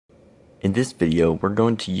In this video, we're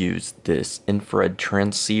going to use this infrared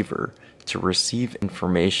transceiver to receive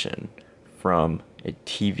information from a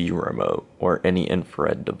TV remote or any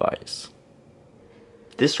infrared device.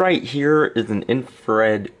 This right here is an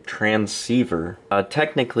infrared transceiver.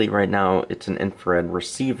 Technically right now it's an infrared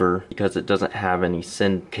receiver because it doesn't have any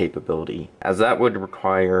send capability, as that would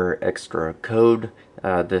require extra code.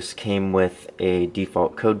 This came with a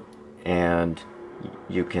default code and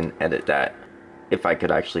you can edit that if I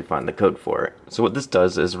could actually find the code for it. So what this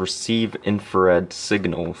does is receive infrared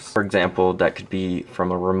signals. For example, that could be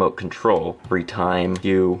from a remote control. Every time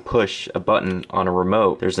you push a button on a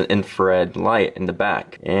remote, there's an infrared light in the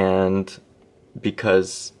back. And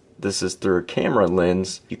because this is through a camera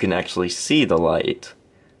lens, you can actually see the light.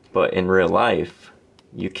 But in real life,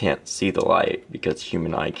 you can't see the light because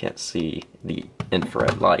human eye can't see the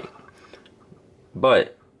infrared light.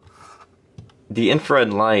 But the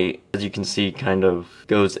infrared light, as you can see, kind of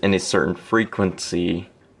goes in a certain frequency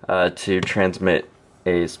to transmit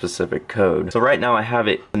a specific code. So right now I have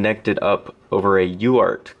it connected up over a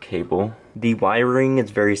UART cable. The wiring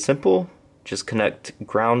is very simple. Just connect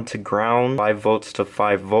ground to ground, 5 volts to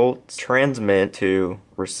 5 volts, transmit to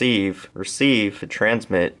receive, receive to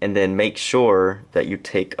transmit, and then make sure that you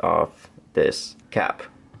take off this cap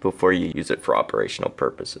before you use it for operational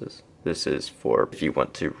purposes. This is for if you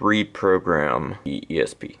want to reprogram the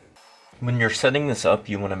ESP. When you're setting this up,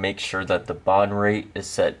 you want to make sure that the baud rate is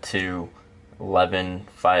set to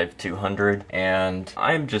 115200, and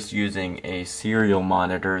I'm just using a serial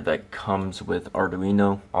monitor that comes with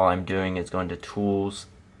Arduino. All I'm doing is going to Tools,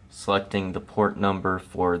 selecting the port number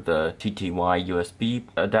for the TTY USB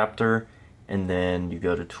adapter, and then you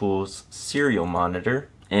go to Tools, Serial Monitor,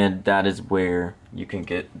 and that is where you can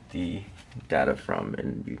get the data from.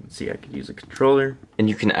 And you can see I could use a controller and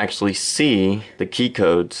you can actually see the key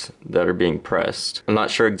codes that are being pressed. I'm not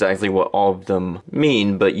sure exactly what all of them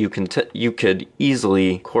mean, but you could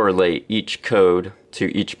easily correlate each code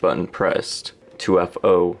to each button pressed.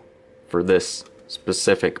 2FO for this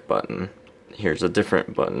specific button. Here's a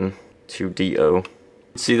different button, 2DO.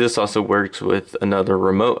 See, this also works with another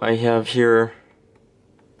remote I have here.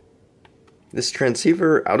 This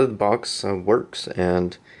transceiver out of the box works,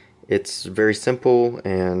 and it's very simple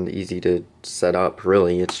and easy to set up,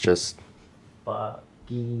 really. It's just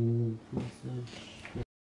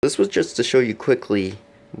This was just to show you quickly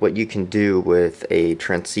what you can do with a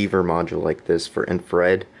transceiver module like this for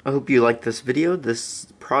infrared. I hope you liked this video. This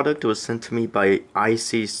product was sent to me by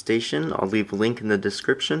IC Station. I'll leave a link in the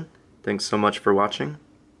description. Thanks so much for watching.